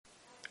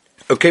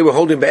Okay, we're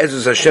holding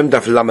Be'ezus Hashem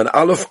Daf Laman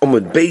Aleph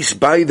Omid base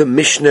by the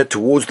Mishnah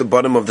towards the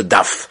bottom of the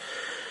Daf.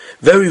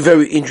 Very,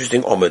 very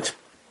interesting Omid.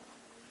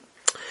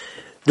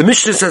 The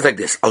Mishnah says like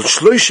this: Al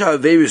Shloisha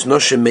Averis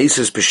Noshem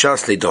Meisas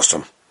B'Shas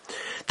Leidosam.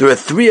 There are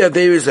 3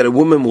 Averis that a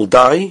woman will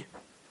die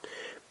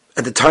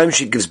at the time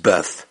she gives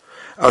birth.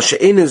 Al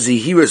She'ena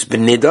Zihiras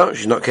B'Nida,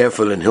 she's not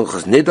careful in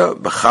Hilchas Nida,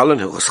 B'Chala,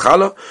 Hilchas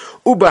Chala,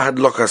 Uba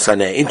Hadloka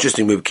Saneh.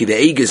 Interesting, Reb Kiva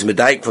Eiger is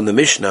Medaik from the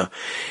Mishnah.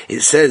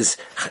 It says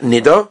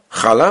Nida,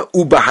 Chala,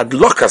 Uba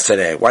Hadloka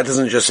Saneh. Why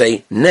doesn't it just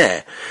say Neh?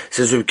 It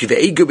says Reb Kiva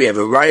Eiger, we have a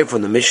raya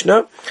from the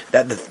Mishnah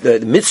that the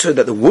mitzvah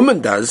that the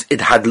woman does,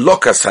 it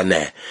Hadloka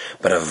Saneh.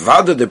 But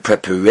avada, the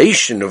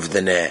preparation of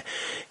the Neh,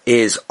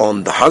 is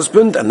on the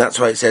husband, and that's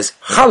why it says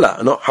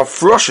chala, not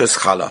hafroshas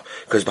chala,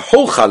 because the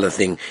whole chala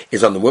thing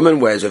is on the woman,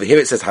 whereas over here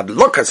it says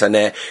hadlokas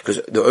haneh, because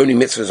the only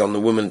mitzvah is on the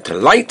woman to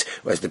light,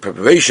 whereas the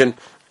preparation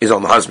is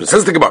on the husband.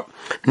 Says the Gemara,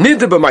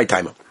 nida b'may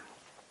timer.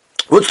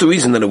 What's the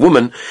reason that a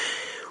woman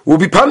will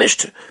be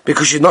punished?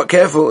 Because she's not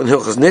careful in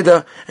Hilchas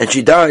Nida, and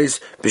she dies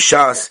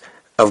b'shas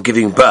of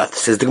giving birth.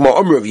 Says the Gemara,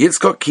 Omer of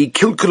Yitzchak, ki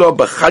kilkula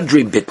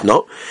b'chadri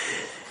bitno.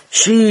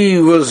 She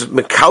was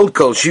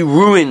mekalkal, she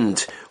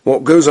ruined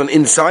what goes on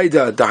inside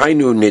her,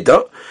 dahainu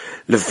nida,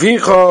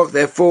 lefichach,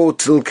 therefore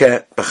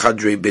tilke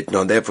b'chadri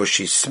bitna, therefore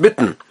she's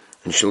smitten,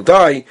 and she'll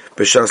die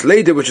b'shas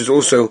later, which is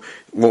also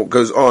what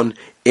goes on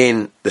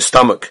in the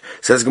stomach.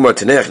 Says Gemara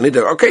Tenech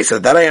nida. Okay, so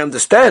that I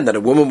understand, that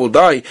a woman will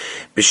die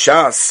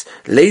b'shas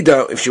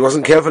later if she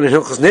wasn't careful in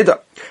Hilchas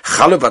Nida.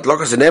 Chalav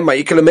adlokas anem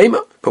ma'ikele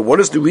meima. But what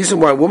is the reason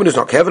why a woman is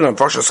not careful on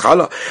Vashas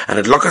Chala and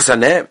adlokas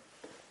anem,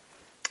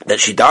 that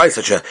she dies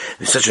such a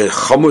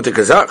chomut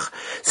gazach?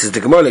 Says the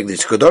Gemara like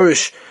this: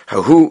 Kodorish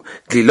hahu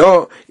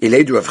glila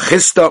iledu of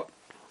chista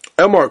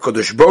Elmar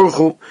Kodesh Baruch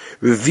Hu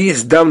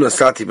revius dam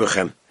nasati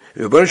b'chem.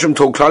 Rebbeinu Shem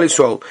told Klal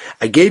Yisrael,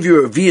 I gave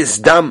you a revius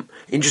dam.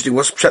 Interesting,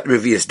 what's pshat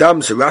revius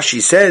dam? So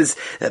Rashi says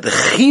that the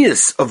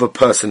chiyus of a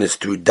person is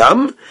through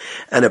dam,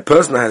 and a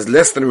person that has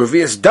less than a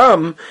revius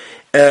dam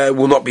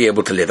will not be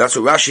able to live. That's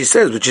what Rashi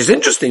says, which is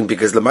interesting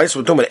because Lamaisa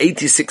we're talking about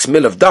 86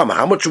 mil of dam.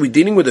 How much are we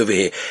dealing with over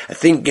here? I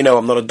think,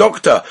 I'm not a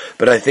doctor,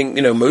 but I think,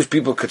 most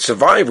people could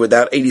survive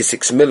without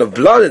 86 mil of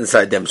blood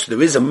inside them. So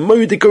there is a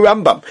Moedika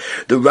Rambam.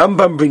 The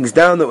Rambam brings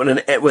down that when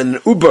an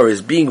uber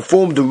is being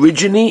formed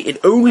originally, it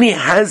only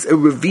has a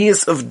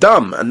revius of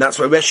dam. And that's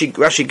why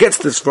Rashi gets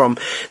this from,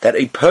 that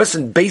a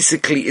person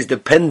basically is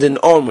dependent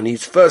on, when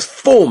he's first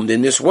formed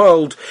in this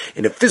world,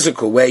 in a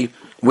physical way,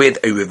 with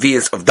a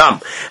revius of dam.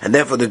 And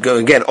therefore they go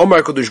again,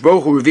 Omar Kodesh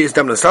Baruch Hu revius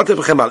dam nasate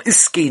b'chem al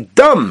iskei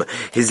dam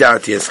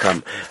hizarti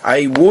escham.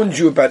 I warned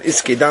you about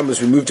iskei dam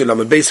as we moved to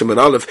Lamed Beis and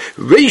Aleph.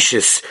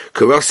 Reishis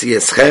karasi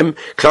eschem.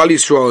 Klal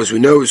Yisrael, as we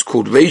know, is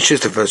called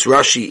Reishis, the first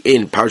Rashi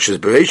in Parshas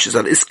Bereishis,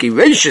 al iskei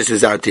Reishis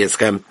hizarti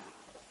eschem.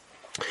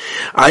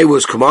 I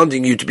was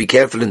commanding you to be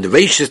careful in the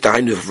Reishis. The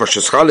Hainu of Rosh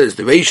Hashanah is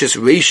the Reishis.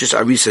 Reishis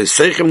Arisa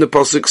Seichem. The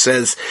pasuk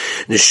says,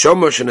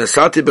 "Neshama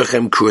shenasati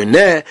bechem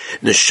kureneh."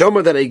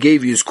 Neshama that I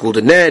gave you is called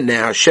a neh. Neh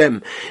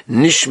Hashem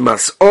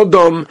nishmas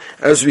odom,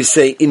 as we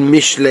say in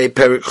Mishlei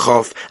Perek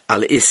Chof.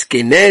 Al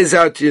iskei neh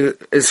zati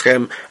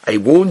eschem. I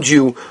warned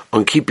you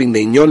on keeping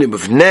the inyonim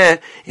of neh.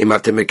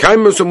 Imatem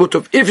mekayim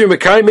osomutov. If you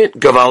mekayim it,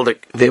 gavaldik.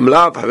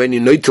 V'imlav haveni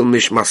noitel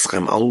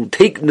mishmaschem. I'll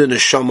take the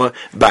neshama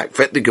back.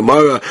 Vet the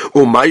Gemara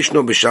or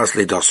Maishno.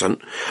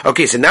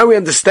 Okay, so now we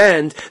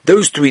understand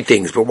those 3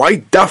 things. But why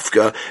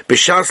dafka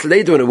b'shas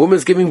later when a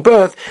woman's giving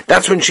birth?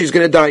 That's when she's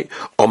going to die.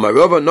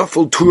 Omarova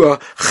nofel tura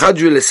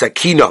chadri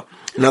lesakina.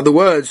 In other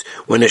words,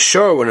 when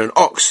an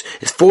ox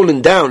is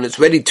fallen down, it's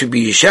ready to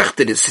be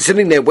shechted, it's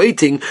sitting there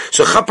waiting,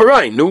 so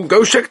chaparai, no,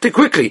 go shecht it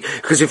quickly,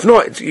 because if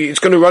not, it's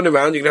going to run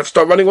around, you're going to have to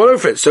start running all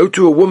over it. So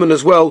to a woman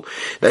as well,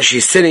 that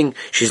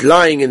she's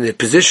lying in the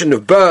position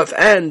of birth,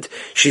 and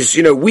she's,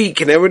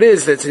 weak, and there it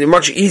is, it's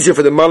much easier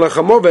for the malach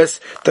hamoves,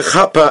 the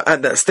chapa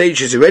at that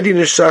stage is already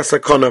nishas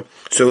sakona,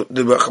 so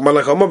the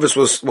malach hamoves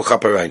will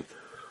chaparai.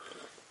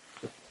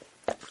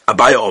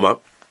 Abaya Omar.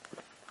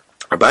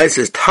 Rabbi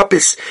says,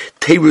 Tapis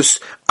Terus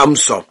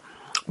Amsa,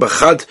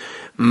 Bachad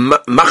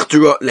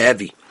Machtura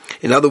Levi.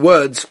 In other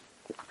words,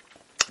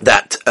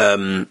 that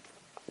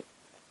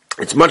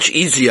it's much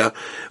easier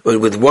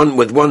with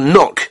one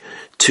knock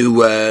to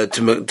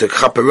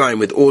chaparayim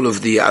with all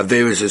of the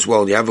averas as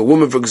well. You have a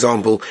woman, for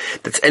example,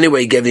 that's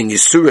anyway giving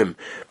yisurim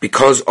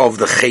because of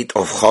the chet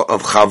of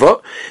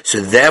chava,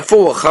 so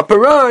therefore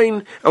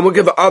chaparayim, and we'll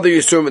give her other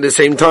yisurim at the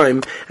same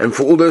time, and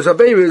for all those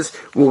averas,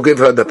 we'll give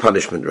her the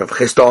punishment. Rav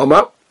Chisda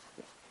Amar.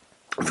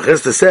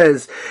 Chisda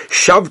says,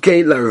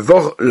 Shavke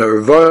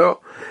l'rvoya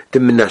de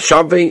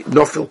minashave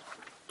nofil.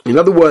 In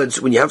other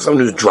words, when you have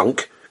someone who's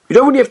drunk, you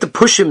don't really have to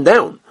push him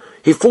down.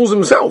 He falls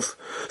himself.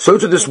 So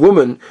to this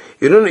woman,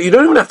 you don't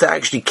even have to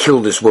actually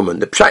kill this woman.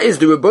 The pshat is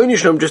the Rebbeinu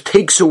Shalom just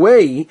takes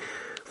away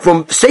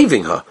from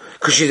saving her,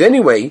 because she's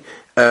anyway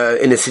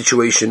in a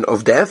situation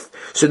of death.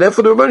 So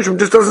therefore the Rebbeinu Shalom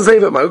just doesn't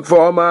save it.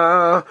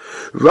 Raya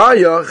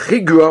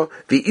chigra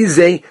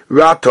v'ize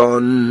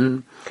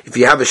raton. if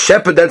you have a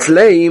shepherd that's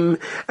lame,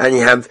 and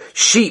you have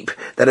sheep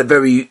that are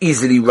very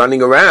easily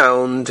running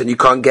around, and you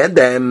can't get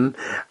them,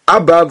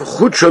 abav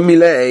chutra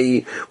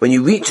milei, when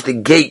you reach the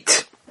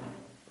gate,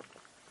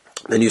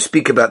 then you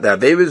speak about the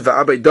Averis,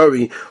 Va'abai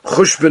Dori,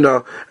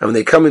 Chushbana, and when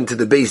they come into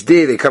the base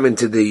day, they come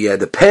into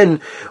the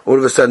pen, all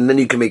of a sudden, then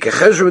you can make a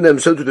chesher with them.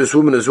 So to this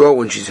woman as well,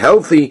 when she's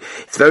healthy,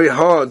 it's very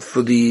hard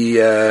for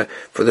the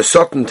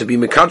Satan to be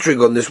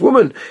mekatrig on this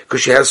woman,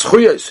 because she has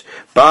chuyas.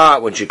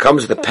 But when she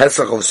comes to the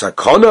Pesach of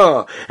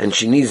Sakana, and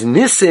she needs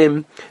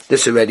Nisim,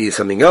 this already is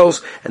something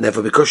else, and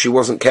therefore because she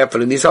wasn't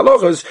careful in these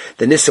halachas,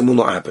 the Nisim will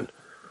not happen.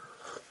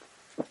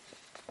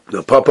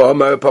 Now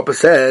Papa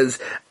says,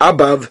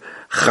 Abav,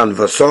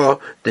 Chanvasa,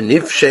 the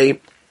Nifshe,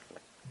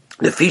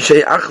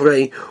 Nefishe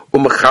Achrei,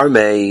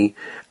 Umacharmei,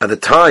 at the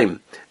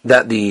time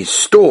that the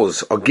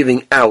stores are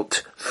giving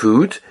out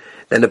food,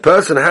 then the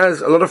person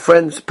has a lot of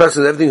friends,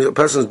 the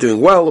person's doing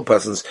well, the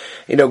person's,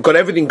 got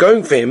everything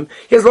going for him,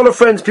 he has a lot of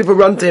friends, people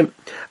run to him.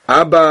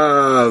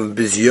 Abba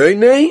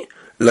Bizyone,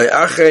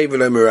 Le'achrei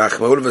V'le'merach,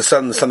 all of a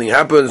sudden something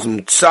happens,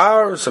 some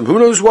tsar, some who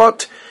knows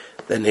what,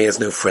 then he has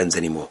no friends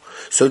anymore.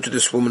 So to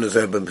this woman as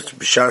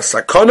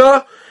B'shas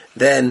Sakana,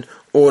 then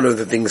all of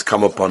the things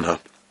come upon her.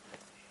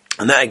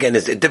 And that again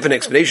is a different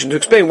explanation to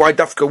explain why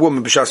Dafka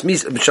woman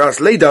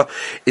B'shas Leda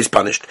is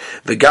punished.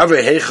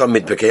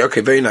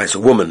 Okay, very nice, a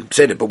woman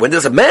said it, but when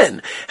does a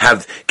man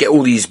get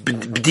all these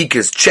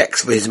b'dikas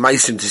checks for his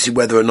meisim to see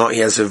whether or not he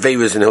has a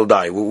virus and he'll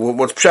die?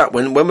 What's pshat?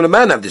 When will a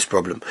man have this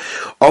problem?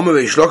 When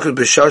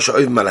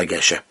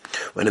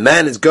a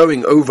man is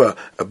going over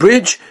a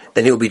bridge,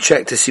 then he'll be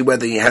checked to see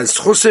whether he has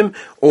chusim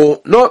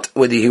or not,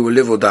 whether he will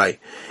live or die.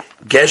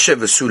 Geshe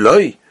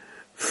v'suloi.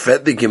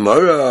 Fed the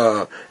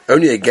Gemara,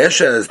 only a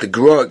Gesha, as the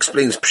Gura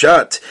explains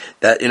Pshat,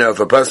 that, if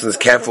a person is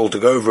careful to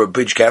go over a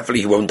bridge carefully,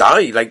 he won't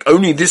die. Like,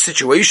 only this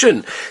situation.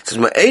 It says,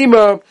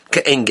 Ma'ema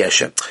ka'en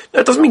Gesha. No,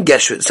 it doesn't mean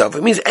Gesha itself.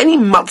 It means any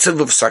matzav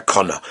of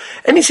sakana.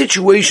 Any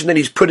situation that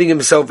he's putting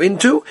himself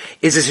into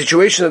is a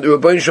situation that the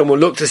Rebbeinu Shalom will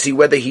look to see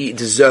whether he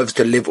deserves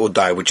to live or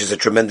die, which is a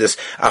tremendous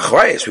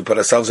achrayas. We put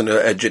ourselves in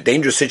a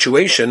dangerous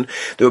situation.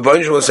 The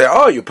Rebbeinu Shalom will say,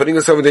 you're putting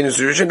yourself in a dangerous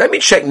situation. Let me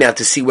check now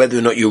to see whether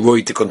or not you're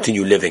right to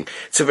continue living.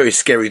 It's a very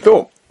scary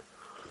thought.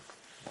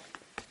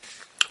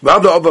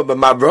 Rav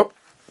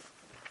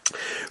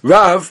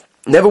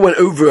never went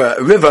over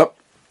a river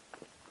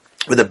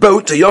with a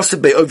boat to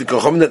Yosef Bey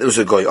Ovikachom that there was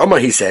a goy. Omar,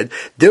 he said,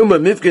 Dilma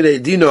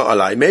Mifgede Dino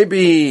Alai.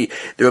 Maybe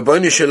the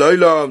Rebbeinu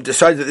Shalom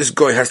decided that this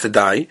goy has to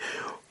die.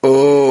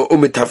 Or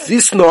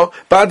umitafisno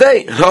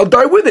ba'adei, and I'll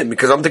die with him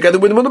because I'm together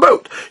with him on the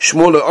boat.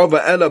 Shmuel over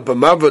Ella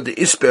b'mavra the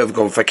ispe of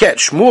gon faket.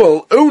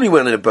 Shmuel only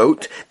went in a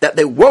boat that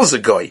there was a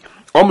goy.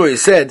 Omar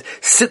said,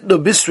 Sitno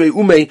bisrei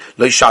umei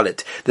lo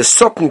shalit. The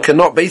Sultan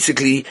cannot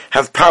basically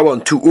have power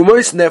on two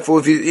umos, and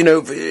therefore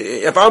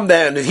if I'm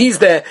there and if he's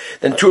there,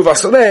 then two of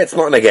us are there, it's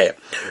not an agaya.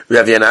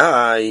 Rav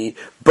Yanai,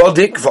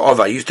 Bodik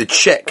v'ova, used to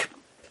check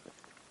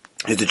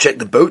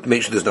the boat,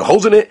 make sure there's no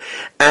holes in it,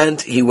 and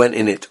he went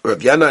in it. Rav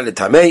Yana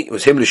letamei, it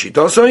was him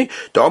l'shitosoi.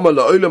 Da'amar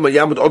la'olam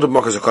yamud odom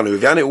makas sakana.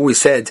 Rav Yana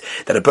always said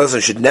that a person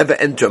should never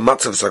enter a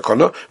matzav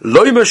sakana.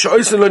 Loima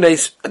she'oisen lo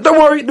neis. Don't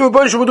worry, the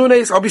Rebbeinu will do an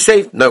ace. I'll be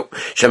safe. No,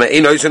 shema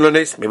ein oisen lo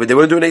neis. Maybe they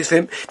won't do an ace for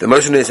him. The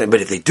most of them,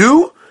 but if they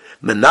do,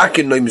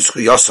 menakin no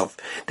mischu Yosef,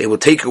 they will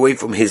take away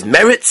from his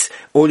merits.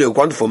 All your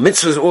wonderful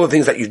mitzvahs, all the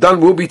things that you've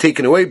done will be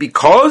taken away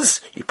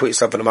because you put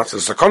yourself in a matzav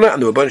sakana,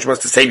 and the Rebbeinu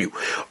wants to save you.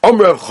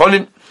 Omra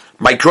Chonim.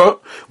 Micro,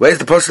 where's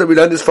the passage that we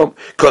learned this from?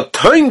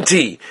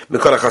 Kotointi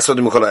mikol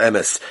hachasodim mikol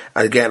ha'emes.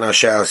 Again,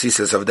 Asher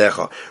Asisas of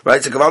Decha.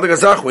 Right? So Gavaldik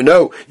Azach, we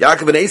know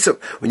Yaakov and Esau.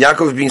 When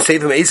Yaakov is being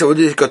saved from Esau, what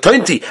is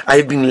Kotointi? I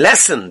have been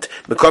lessened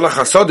mikol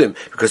hachasodim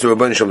because the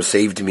Rebbeinu Shalom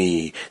saved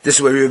me. This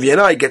is where Rav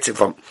Yanai gets it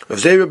from. At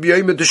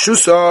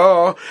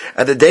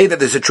the day that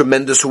there's a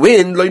tremendous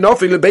wind,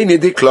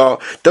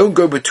 don't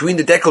go between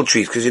the deckle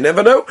trees because you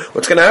never know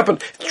what's going to happen.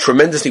 It's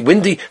tremendously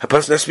windy. A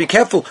person has to be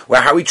careful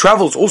how he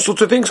travels, all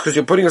sorts of things because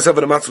you're putting yourself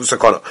in a matzah sakana.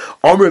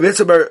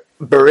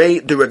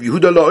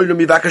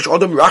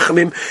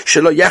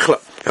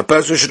 A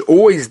person should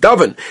always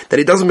daven that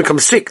he doesn't become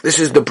sick. This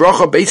is the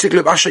bracha basically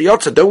of Asher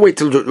Yotza. Don't wait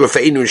till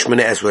Rafa'inu and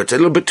Shmoneh Esrei. It's a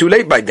little bit too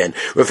late by then.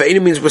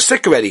 Rafa'inu means we're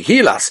sick already.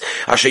 Heal us.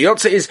 Asher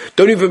Yotza is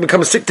don't even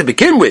become sick to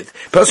begin with.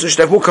 A person should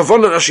have more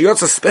kavanah on Asher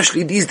Yotza,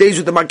 especially these days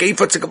with the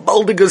Mageifa. It's a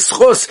gebaldige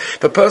schus.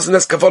 If a person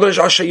has kavanah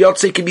on Asher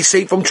Yotza, he can be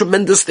saved from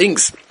tremendous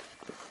things.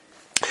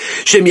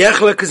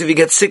 Because if he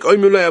gets sick, they'll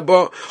need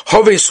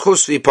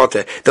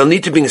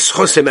to bring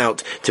schusim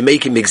out to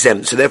make him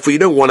exempt. So therefore you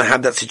don't want to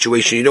have that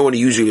situation. You don't want to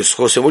use your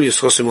schusim. All your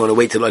schusim want to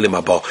wait till Olim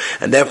Haba.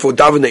 And therefore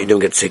daven that you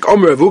don't get sick.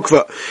 Where's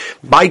the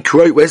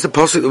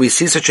pasuk that we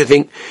see such a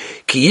thing?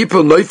 Ki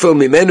yipol noifel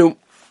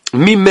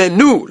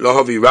mimenu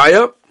lahavi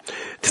raya.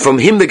 From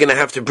him they're going to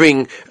have to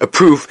bring a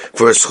proof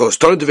for a schos.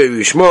 Tana de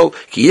very small.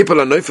 Ki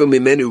yipol anoifel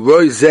mimenu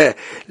roi zeh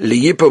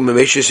li yipol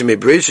memeshes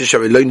mebreis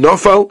shari loy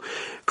nofal.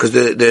 because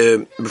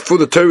the before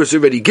the Torah is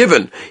already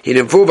given, he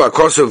didn't fall by a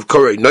cross of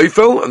Korei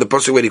Neufel, and the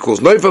pasuk where he calls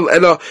Neufel,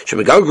 Ella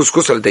Shemegalgul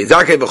Schus al Dei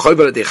Zakei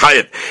v'Choyvel al Dei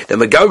Chayev. The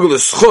Megalgul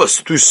is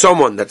Schus to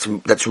someone that's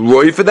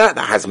roy for that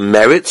has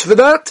merits for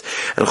that,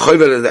 and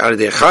Choyvel al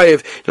Dei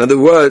Chayev. In other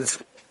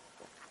words,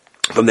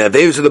 from the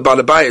Averis of the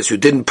Balabayas who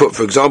didn't put,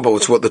 for example,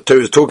 it's what the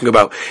Torah is talking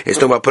about, it's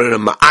talking about putting a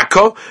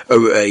ma'aka,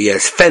 a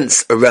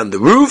fence around the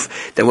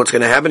roof, then what's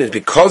going to happen is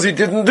because he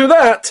didn't do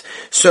that,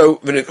 so,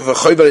 he will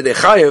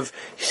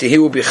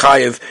be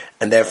chayev,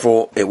 and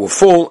therefore it will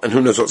fall, and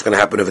who knows what's going to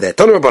happen over there.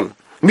 Tanu Rabban.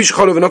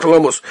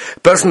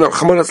 Person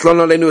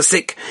that is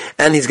sick,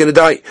 and he's going to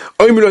die.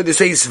 They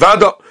say,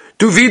 Svada,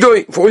 do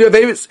vidoy, for all your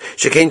Averis.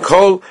 Shekain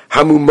kol,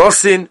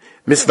 hamumosin,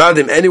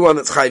 misvadim, anyone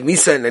that's chayiv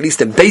misa, and at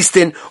least in based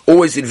in,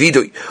 always in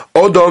vidui.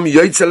 Odom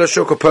yoytzel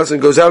shuk, a person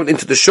goes out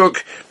into the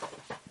shuk.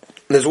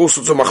 There's all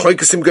sorts of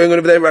machlokes going on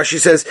over there. Rashi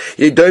says,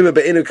 Yedoima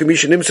be'inu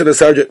kamisha nimsa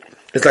l'sarjat.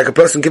 It's like a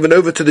person given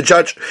over to the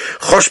judge.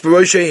 Chosh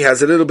b'roshe, he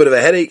has a little bit of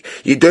a headache.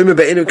 Yedoima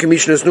be'inu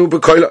kamisha n'snu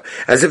b'koila,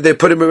 as if they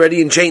put him already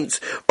in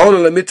chains.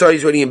 Ono l'mitah,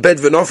 he's already in bed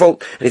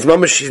v'nofel, and his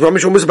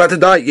mamish almost about to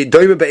die.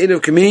 Yedoima be'inu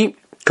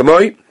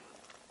kamoi.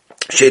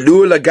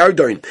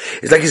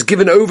 It's like he's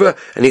given over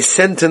and he's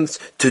sentenced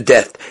to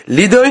death.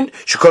 Lidon,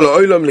 shekola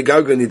oilam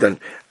legargo nidan.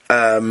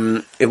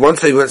 If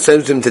once they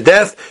sentence him to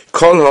death,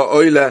 kol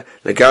ha'oila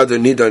legargo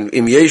nidan.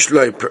 Im yesh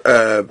lo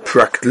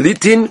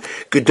praklitin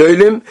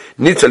gedolim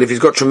nitzal. If he's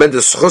got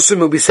tremendous chosim,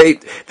 he'll be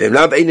saved. V'im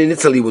lab ein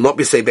nitzal, he will not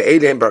be saved.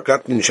 Ve'elehem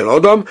praklitin shel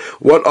adam.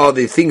 What are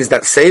the things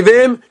that save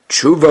him?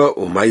 Tshuva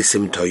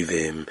u'maisim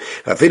toivim.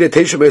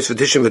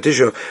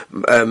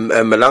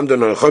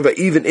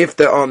 Even if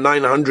there are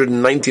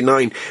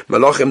 999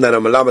 malachim that are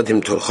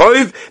malabadim to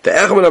choiv, the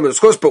echad malabadim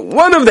schus, but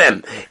one of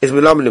them is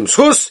malabadim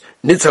schus,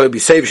 nitzal will be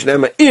saved.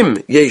 Shnema im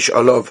yesh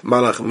alav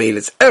malach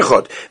meilitz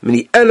echad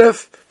mini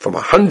elef from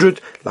 100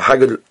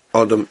 lahagad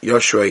adam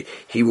yoshrei,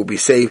 he will be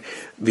saved.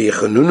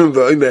 V'yechanunum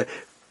v'oime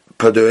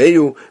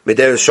Padoeu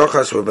Mederes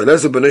Shachas or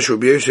Vanessa Banishu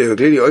Bioshe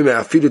Glili Oime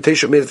Afidu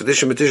Tesha Mid for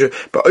Tesha Metisha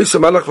but Oisa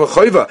Malach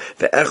Vachoiva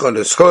the Echon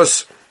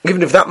Schos,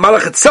 even if that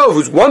Malach itself,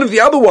 who's one of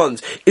the other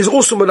ones, is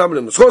also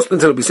Madame Schos,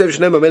 until it'll be saved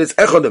Shnema Medes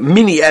Echon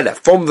Mini Elef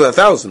from the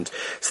 1,000,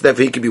 so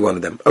therefore he could be one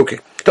of them. Okay,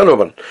 turn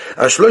over.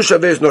 Ashlosh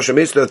Averis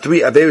Noshamis, there are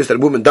 3 Averis that a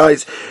woman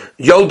dies.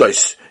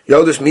 Yoldos.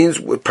 Yoldos means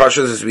with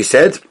Prashas, as we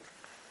said,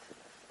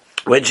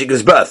 when she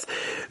gives birth.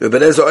 When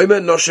they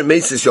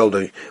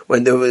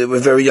were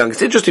very young.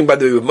 It's interesting, by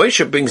the way,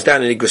 Moshe brings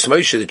down in Igros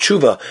Moshe, the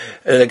Tshuva,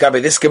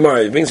 Gabi, this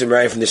Gemara, he brings him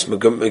right from this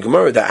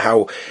Gemara, that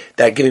how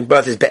that giving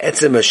birth is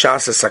be'etzem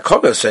ha'shasa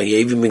sakona, so he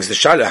even brings the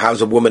Shaila,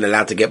 how's a woman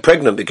allowed to get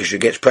pregnant? Because she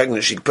gets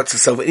pregnant, she puts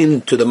herself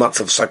into the matz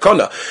of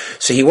sakona.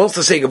 So he wants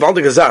to say,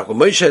 Gavaldi Gazak, when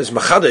Moshe is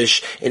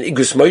Machadish in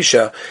Igros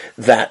Moshe,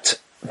 that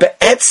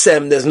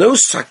be'etzem, there's no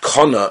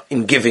sakona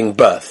in giving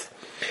birth.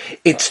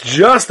 It's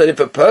just that if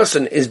a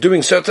person is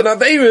doing certain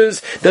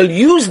aveiros, they'll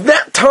use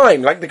that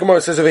time, like the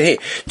Gemara says over here,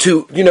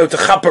 to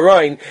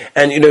chaperein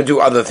and, do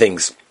other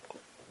things.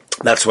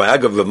 That's why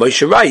Agav Rav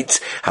Moshe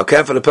writes how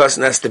careful a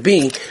person has to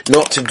be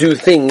not to do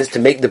things to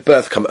make the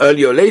birth come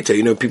earlier or later.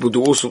 People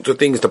do all sorts of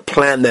things to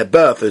plan their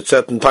birth at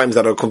certain times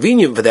that are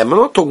convenient for them. I'm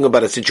not talking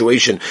about a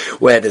situation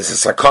where there's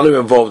a sakana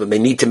involved and they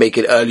need to make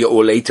it earlier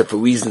or later for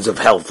reasons of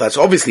health. That's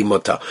obviously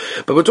mutter.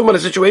 But we're talking about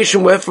a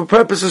situation where for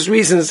purposes,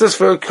 reasons, just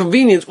for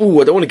convenience, I don't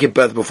want to give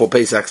birth before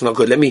Pesach, it's not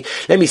good. Let me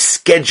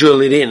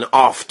schedule it in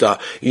after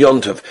Yom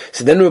Tov.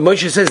 So then Rav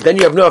Moshe says, then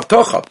you have no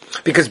avtocha.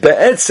 Because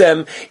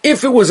be'etzem,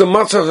 if it was a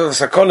matter of a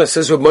sakana,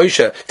 says with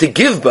Moshe, to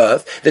give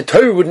birth, the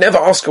Torah would never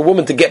ask a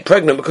woman to get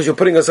pregnant because you're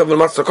putting herself in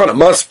a matzah sakana.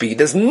 Must be.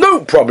 There's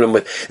no problem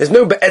there's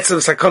no be'etzel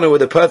sakana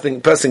with a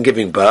person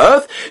giving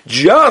birth.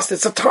 Just,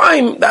 it's a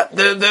time that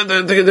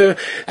the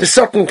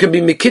satan can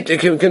be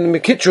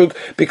mikitrug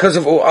because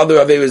of all other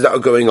averas that are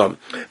going on.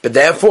 But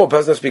therefore, a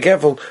person has to be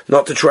careful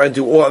not to try and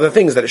do all other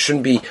things, that it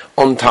shouldn't be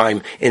on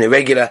time, in a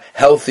regular,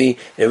 healthy,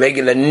 in a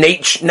regular,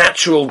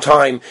 natural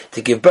time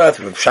to give birth.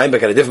 Rav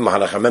Sheinberg had a different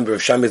mahalach. I remember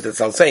Rav Sheinberg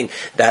that's saying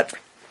that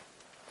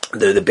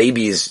the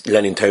baby is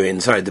learning Torah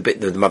inside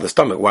the mother's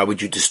stomach. Why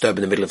would you disturb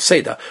in the middle of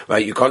Seder?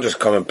 Right? You can't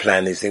just come and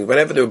plan these things.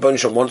 Whenever the Rebbeinu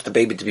Shalom wants the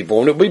baby to be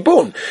born, it will be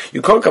born.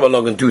 You can't come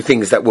along and do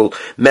things that will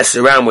mess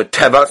around with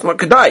Teva. It's not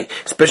Kedai.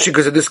 Especially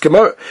because of this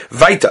Gemara.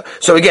 Vaita.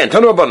 So again,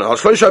 Tanu Rabbanan,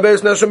 Shlosh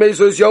Averis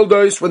Noshamesos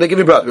Yoldos, when they give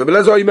you birth. Rebbe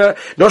Lezer Omer,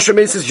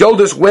 Noshamesos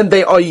Yoldos, when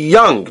they are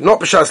young,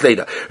 not B'Shas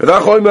later. Rebbe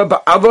Omer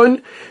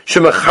Ba'avon,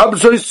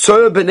 Shemachabzos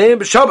Tzoya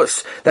B'neim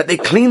B'Shabbos, that they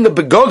clean the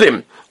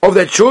begodim of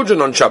their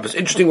children on Shabbos.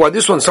 Interesting why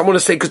this one, someone will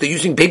say because they're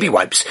using baby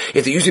wipes.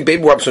 If they're using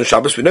baby wipes on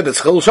Shabbos, we know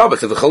that's Chil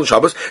Shabbos. If the Chil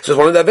Shabbos, so it's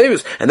one of their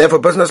favors. And therefore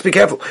a person has to be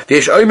careful.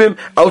 Because they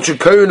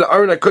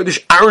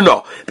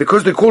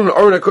call an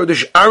Aron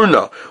HaKodesh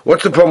Arna.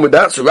 What's the problem with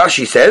that? So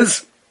Rashi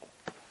says,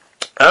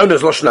 Aaron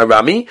is Lashon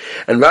Arami,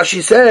 and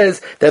Rashi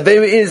says that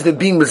there is the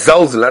being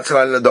mezalzel. That's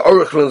how the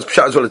Orach learns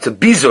Pshat as well. It's a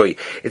bizoi.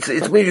 It's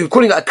you're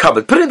calling it a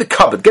cupboard. Put it in the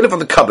cupboard. Get it from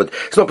the cupboard.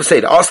 It's not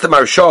Peseda. Ask the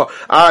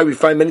Maharsha. We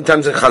find many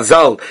times in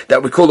Chazal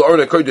that we call the Aron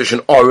HaKodesh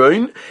an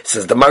Aron. It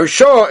says the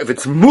Maharsha, if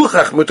it's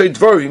Muchach Mutay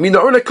Dvar, you mean the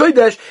Aron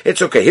HaKodesh,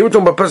 it's okay. Here we're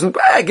talking about a person,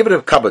 give it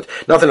a cupboard.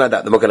 Nothing like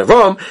that. The Mokan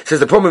Avram says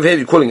the problem here,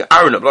 you're calling it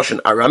Aaron of Lashon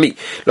Arami.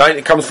 Right?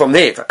 It comes from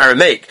there,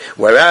 Aramaic.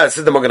 Whereas,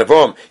 says the Mokan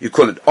Avram, you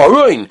call it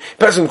Aron.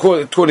 Person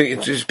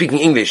speaking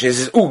English, and he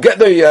says, get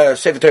the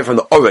Sefer Torah from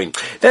the Oren.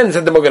 Then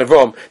said the Mogan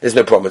Avram, there's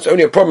no problem. It's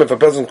only a problem if a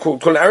person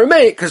called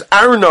Aramaic, because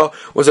Arana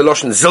was a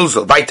Lashon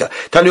Zilzal, weiter.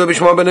 Tanu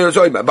Abishma ben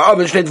Ezoim,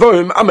 Ba'avin Shnei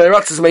Dvorim,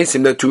 Amaratzis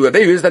Meisim, the two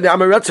areas that the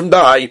Amaratzim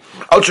die,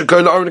 Al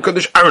Shekon Aron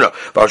Kodesh Arana,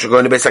 Ba'al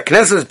Shekon Beis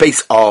HaKnesses,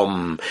 Beis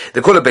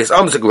They call it Beis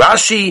Am, it's like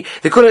Rashi,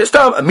 they call it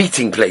a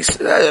meeting place.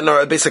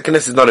 No, Beis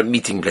HaKnesses is not a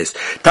meeting place.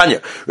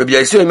 Tanya, Rabbi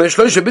Yisrael,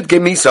 Shloisha Bit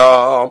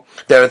Gemisa,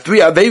 there are three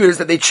Averas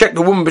that they check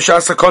the woman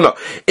B'Shas HaKona,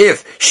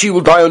 if she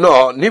will die or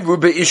not, Nivru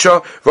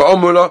Be'isha,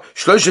 Va'omula,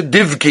 Shloisha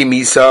Divki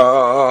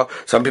Misa.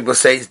 Some people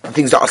say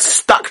things that are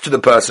stuck to the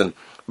person,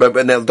 but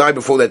when they'll die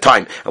before their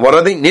time. And what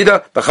are they?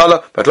 Nida,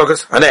 Bachala,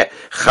 Batlokas, Haneh.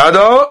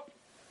 Chada,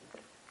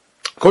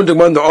 according to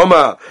one, the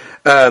Oma,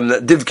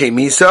 Divke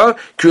Misa,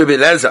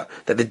 Kurabeleza,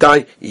 that they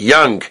die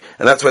young,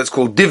 and that's why it's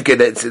called Divke,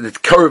 that it's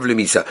Kurabli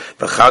Misa.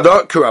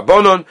 V'chada,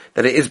 Kurabonon,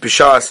 that it is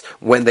B'shas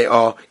when they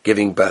are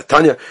giving birth.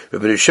 Tanya,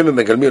 Rabbi Shimon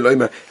ben Gamliel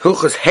Loima,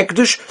 Hilchos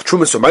Hekdush,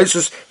 Trumas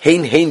Omaisus,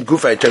 Hein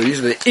Gufa Torah. These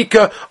are the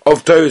Ikka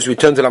of Torah as we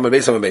turn to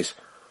Lamabeis Lamabeis.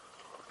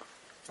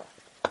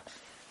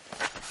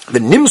 The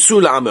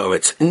Nimsu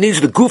La'amoritz, and these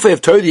are the Gufa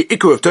of Torah, the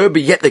Ikar of Torah,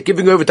 but yet they're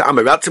giving over to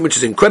Amaratzim, which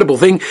is an incredible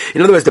thing.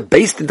 In other words, the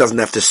Beis Din doesn't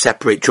have to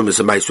separate Trumas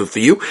and Maisur for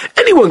you.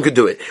 Anyone could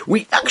do it.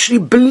 We actually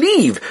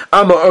believe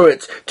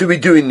Amoritz to be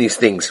doing these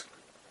things.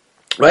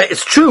 Right?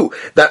 It's true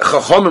that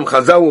Chachamim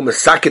Chazal were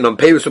masakin on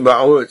Peirus and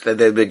Ba'amoritz, that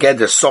they get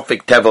the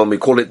Sophic Tevel, and we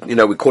call it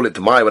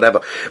Tamai, whatever.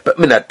 But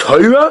Minat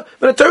Torah,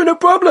 no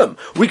problem.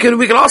 We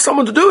can ask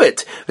someone to do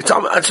it. It's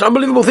an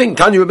unbelievable thing.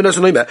 Tanya Rabbi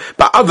Nassim Leimer,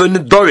 Ba'avon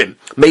Nedorim,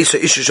 Meisa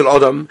Isha Shel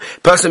Adam,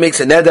 person makes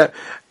a neder,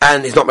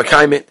 and he's not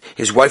makayim it,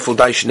 his wife will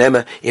die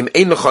shnema. Im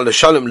ein lecha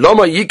l'shalom,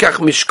 lama yikach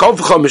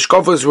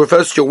mishkovcha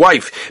refers to your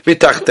wife,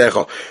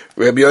 bitachtecha.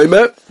 Rabbi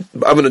Yomer,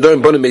 Ba'avon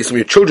Nedorim bonim meisam,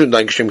 your children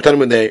die,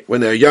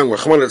 when they're young,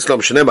 Rachman l'tzlam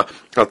shnema,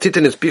 al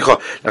titin es picha,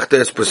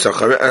 nachteres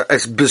besarcha,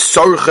 es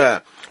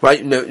besarcha,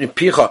 right,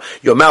 picha,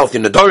 your mouth,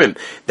 in the dorim,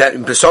 that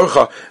in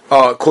besarcha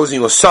are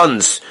causing your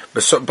sons,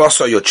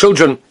 basar, your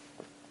children,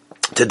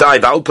 to die.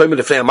 Va'al ploimer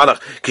lefnei hamalach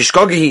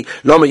kishkogihi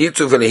lama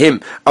yitzu v'lehim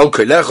al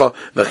kolecha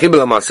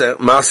v'chibel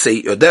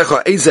ma'asei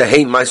yodecha eza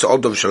hein ma'aseh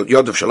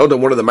yodov shalodom,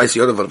 one of the ma'aseh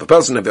yodov of a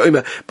person, and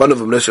v'oimer banav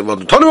v'mneseh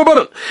v'odom tonu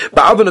v'odom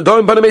ba'av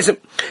v'nedorim banav mesim,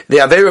 the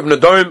aver of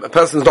nedorim, a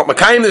person is not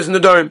makayim is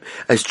nedorim,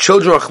 as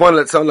children achman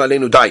letzal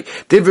la'aleinu die.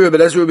 Divri Rabbi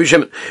Elazar Rabbi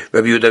Shimon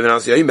Rabbi Yehuda ben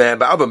Asi yoimer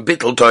ba'av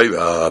bittul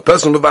Torah, a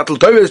person with battle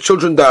Torah, his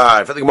children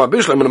die. If I think about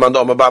Bishlam and the man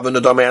ba'av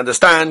v'nedorim, I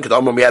understand,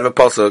 because we have a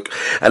pasuk,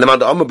 and the man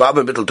ba'av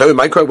bittul Torah,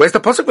 micro, where's the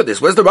pasuk with this?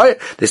 Where's the riot?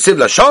 The Siv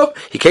Lashav,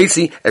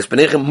 Hikesi,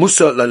 Espenechem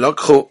Musa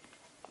Lalakhu.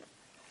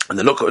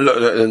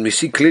 And we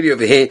see clearly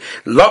over here,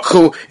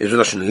 Lakhu is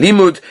Lashon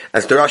Limud,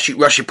 as the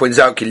Rashi points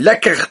out, Ki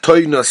lekech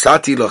toyna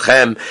sati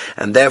lochem,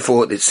 and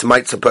therefore it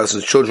smites a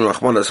person's children,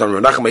 Rachman Hassan,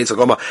 Renachem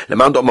Eitzagoma,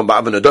 Lemando Oma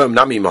Ba'avan Adom,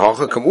 Nami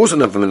Mahacha, Kam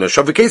Usan of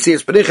Lashav, Hikesi,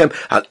 Espenechem,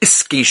 Al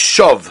Iski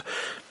Shov.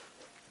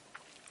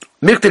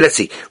 Mirti, let's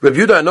see, Rabbi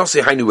Yehuda and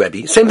Nasi Hainu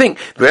Rebbe, same thing,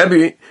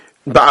 Rebbe,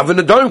 Ba'avin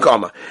Adorim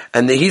Kama.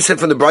 And he said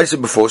from the Brisa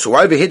before, so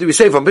why over here do we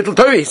say from Bittul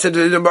Torah? He said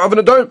Ba'avin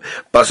Adorim.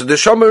 Basa the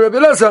Shomer Rabbi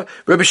Elazar,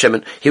 Rabbi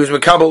Shimon. He was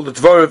Makabal, the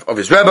Tvorov of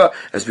his Rebbe.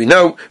 As we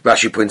know,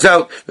 Rashi points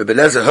out, Rabbi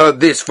Elazar heard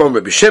this from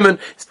Rabbi Shimon,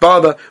 his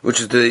father, which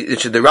is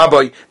the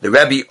rabbi, the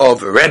Rebbe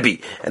of Rebbe.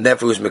 And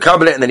therefore he was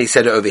Makabal, and then he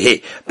said it over here.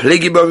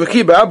 Plegi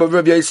Ba'aviki Ba'av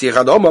Rabbi Yissi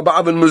Chadoma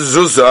Ba'avin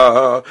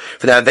Mezuzah.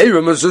 For that they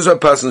were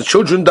Mezuzah, person's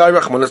children die,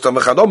 Rachman Estam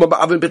Chadoma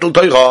Ba'avin Bittul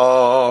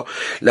Torah.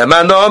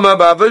 Lemanoma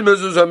Ba'avin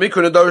Mezuzah,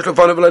 Mikun Adorish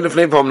Lefanav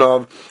we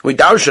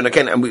darshan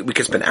again, and we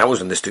can spend hours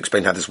on this to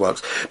explain how this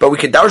works. But we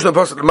can darshan the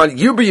pasuk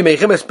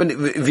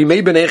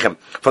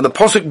from the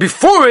pasuk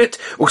before it.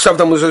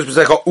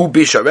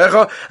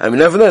 And we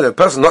never know the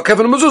person not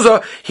kevin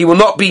mezuzah, he will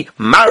not be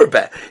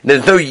marbe.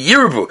 There's no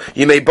yirbu.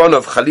 You may bon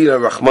of Chalila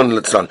Rachman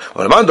Litzlan.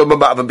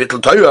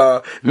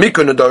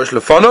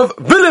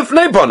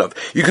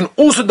 You can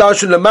also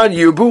darshan leman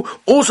yirbu,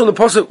 also on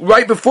the pasuk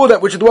right before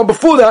that, which is the one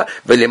before that.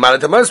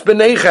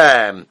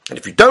 And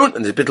if you don't,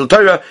 and there's bittul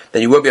Torah,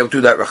 then you won't be able to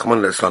do that.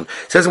 Rachman Litzlan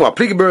says, "Well,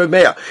 Pligi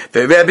Meya,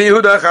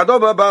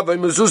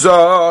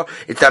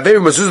 it's that very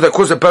mezuzah that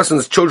causes a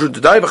person's children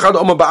to die."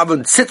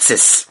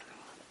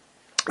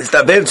 It's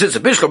that Ben sits a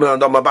bishop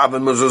and on my bab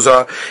and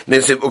mezuzah.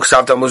 Then say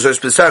uksavta mezuzah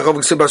specific of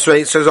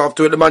ksibasrei says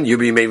after it the man you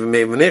be maybe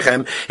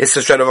nechem. It's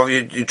the strength of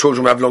your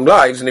children have long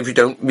lives, and if you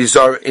don't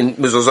mizar in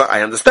mezuzah,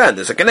 I understand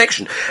there's a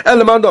connection.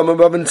 Element on my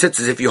bab and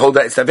tzitzis. If you hold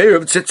that it's the very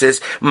of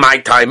tzitzis, my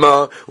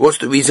timer. What's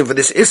the reason for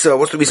this issa?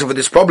 What's the reason for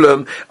this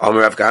problem?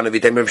 Amarav Ganav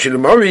Vitem Rav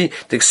Shimon Mori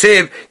to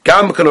save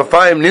gam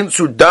kanofayim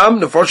nimtzu dam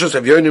nefashos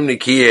of yonim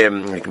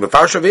nikiyim.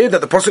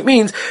 That the pasuk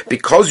means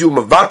because you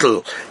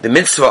mavatal the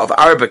mitzvah of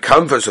Arabic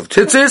canvas of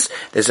tzitzis.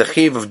 There's a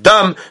chiv of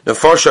dam,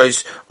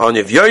 nefashos on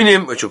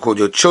Yevyonim, which are called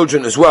your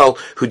children as well,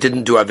 who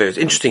didn't do Averos.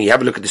 Interesting, you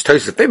have a look at this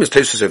Tosfos, the famous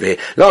Tosfos over here.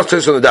 Last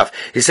Tosfos on the Daf.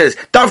 He says,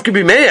 Daf could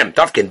be mayhem.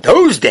 Daf in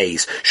those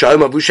days,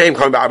 Shalom Abu Shem,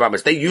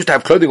 they used to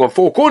have clothing on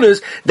four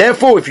corners.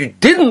 Therefore, if you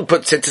didn't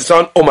put tzitzis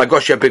on, oh my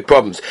gosh, you have big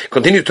problems.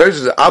 Continue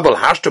Tosfos, Abel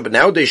Hashta, but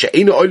nowadays,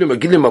 She'enu Olim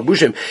Agilim Abu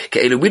Shem,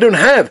 we don't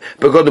have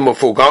begodim of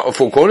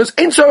four corners.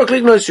 Ain't so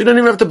liknois, you don't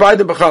even have to buy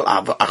them. Ach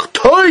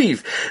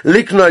toiv,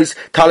 liknois,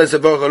 talis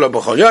avachal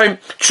b'chol yom.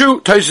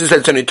 True, Tosfos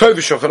said, only Tov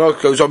Shulchan Aruch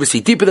goes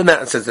obviously deeper than that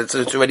and says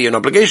it's already an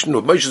obligation.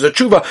 With Moshe's a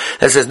tshuva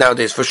that says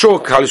nowadays for sure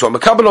Kalis want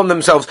makabel on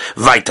themselves.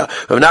 Weiter.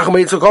 You can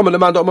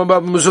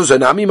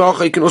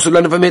also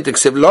learn from it. They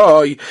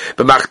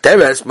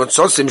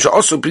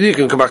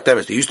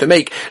used to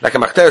make like a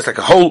machteres, like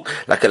a hole,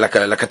 like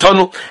a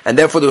tunnel, and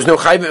therefore there was no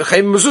chayv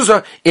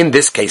mezuzah in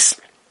this case.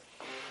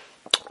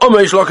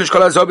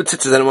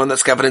 Anyone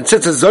that's covered in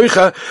tzitzis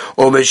zoicha,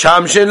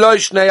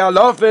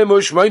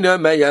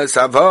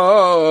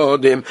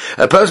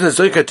 a person is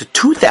zoicha to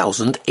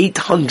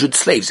 2,800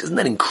 slaves. Isn't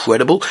that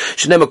incredible?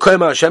 Isn't that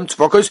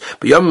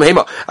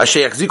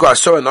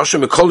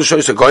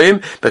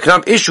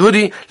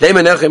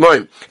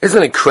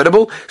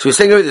incredible? So we're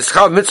saying this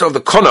chav mitzvah of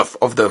the konaf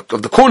of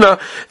the corner.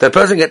 The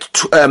person gets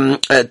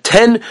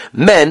 10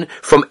 men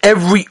from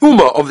every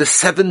ummah of the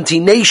 70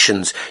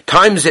 nations.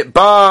 Times it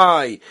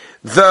by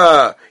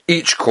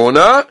each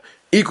corner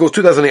equals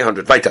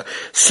 2,800. Weiter.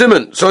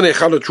 Simon, Sonne,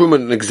 Chalot,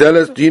 Truman,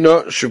 Nexeles,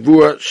 Dina,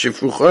 Shavua,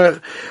 Shifrucher,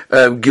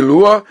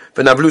 Gilua,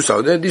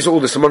 Venablusa. These are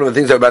all the some of the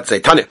things I'm about to say.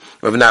 Tanya.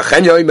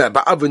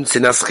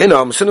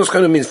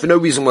 Sinas means for no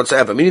reason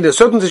whatsoever. Meaning there's a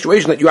certain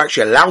situation that you're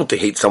actually allowed to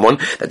hate someone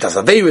that does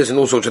Averis and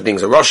all sorts of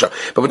things in Russia.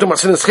 But we're talking about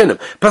Sinas Chinam.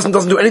 Person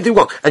doesn't do anything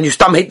wrong. And you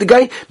hate the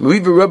guy. The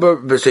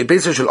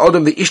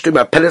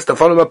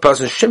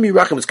person, Shemi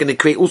Rachim, is going to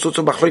create all sorts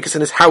of machlokas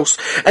in his house.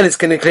 And it's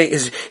going to create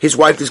his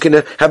wife is going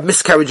to have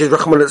miscarriages,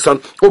 Rachman son.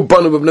 Or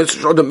Banu of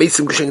Notish Adam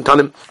Mason Gushin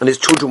Tanim, and his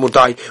children will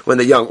die when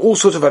they're young. All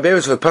sorts of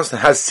areas of a person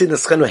that has sin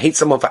and hates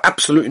someone for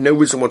absolutely no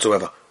reason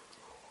whatsoever.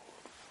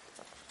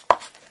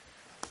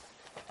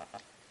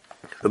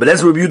 But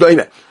let's review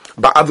the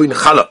Ba'avin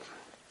Chala.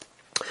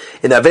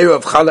 In the Avera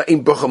of Chala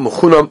in Bracha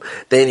Mechunam,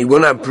 then he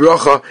won't have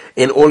Bracha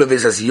in all of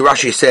his, as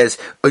Rashi says,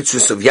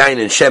 Oitzus of Yain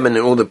and Shemen and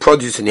all the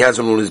produce and he has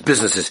on all his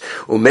businesses.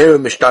 Umera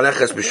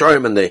Mishtaleches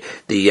B'Shorim, and the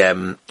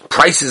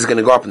prices is going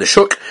to go up in the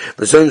Shuk.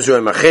 V'zonzu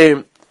and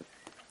Machim.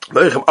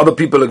 Other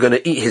people are going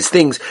to eat his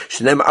things.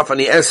 We've got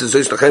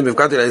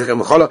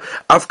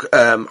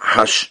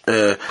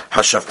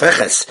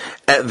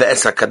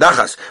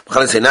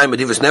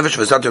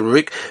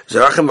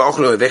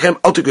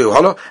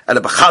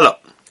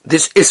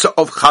this issa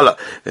of challah.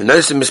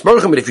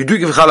 But if you do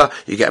give challah,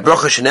 you get a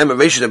bracha shenem a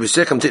reisha that we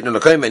say come to the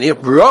lakim and here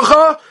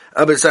bracha.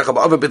 Other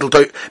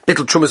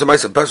bittul trumas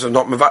amaisa person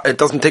not it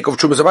doesn't take off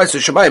trumas amaisa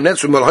shabayim.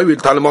 That's when malhayu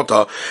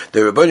talamota the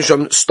Rebbeinu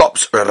Shalom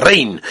stops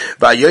rain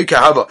by yoka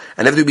hava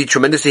and everything will be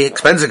tremendously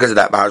expensive because of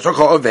that.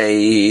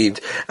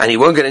 And he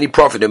won't get any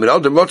profit. And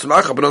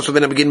also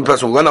when a beginning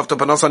person will run after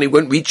panas and he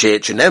won't reach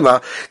it.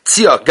 Shenema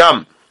tzia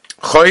gam.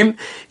 Choim,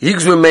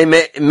 Yigzmu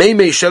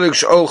Meimei Shelig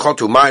Sh'ol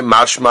Chotu, my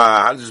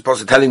mashma, how is this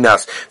possible telling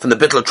us from the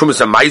Bittul of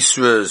Trumas and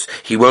Maisras,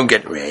 he won't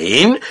get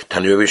rain?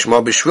 Tanu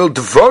Rishma B'Shvil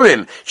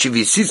Dvorim,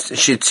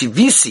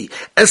 Shetzivisi,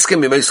 Eskem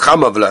Mimeis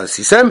Chama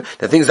V'Lasisem,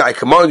 the things that I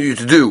command you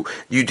to do,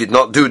 you did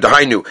not do,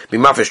 Dahainu,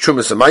 Mimafesh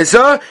Trumas and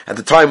Maisa, at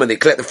the time when they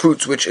collect the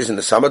fruits which is in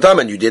the summertime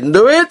and you didn't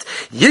do it,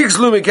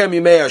 Yigzlu Mekem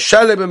Yimei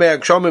Shaleb Yimei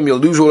Akshomim, you'll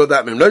lose all of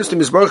that, Mimnois Tim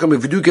Yisbarchim,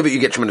 if you do give it, you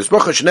get tremendous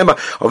Bracha, Shenema,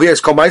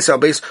 Ovias Kol Maisa,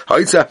 Beis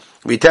Ha'itza,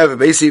 Vitev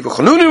Beisi,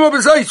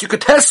 you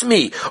could test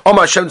me on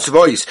my Hashem's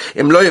voice.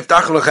 There's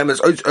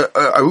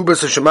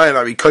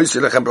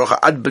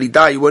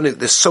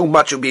so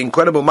much, it'll be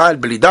incredible. We know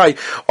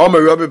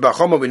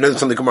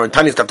something Gemara in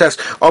Tanya test.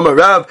 Your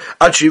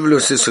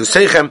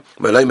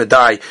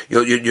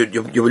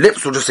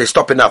lips will just say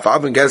stop enough. You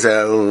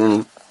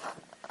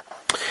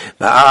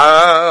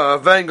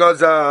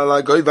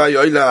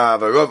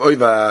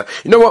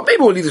know what? Maybe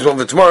we'll leave this one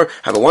for tomorrow.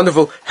 Have a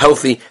wonderful,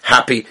 healthy,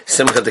 happy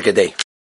Simchat day.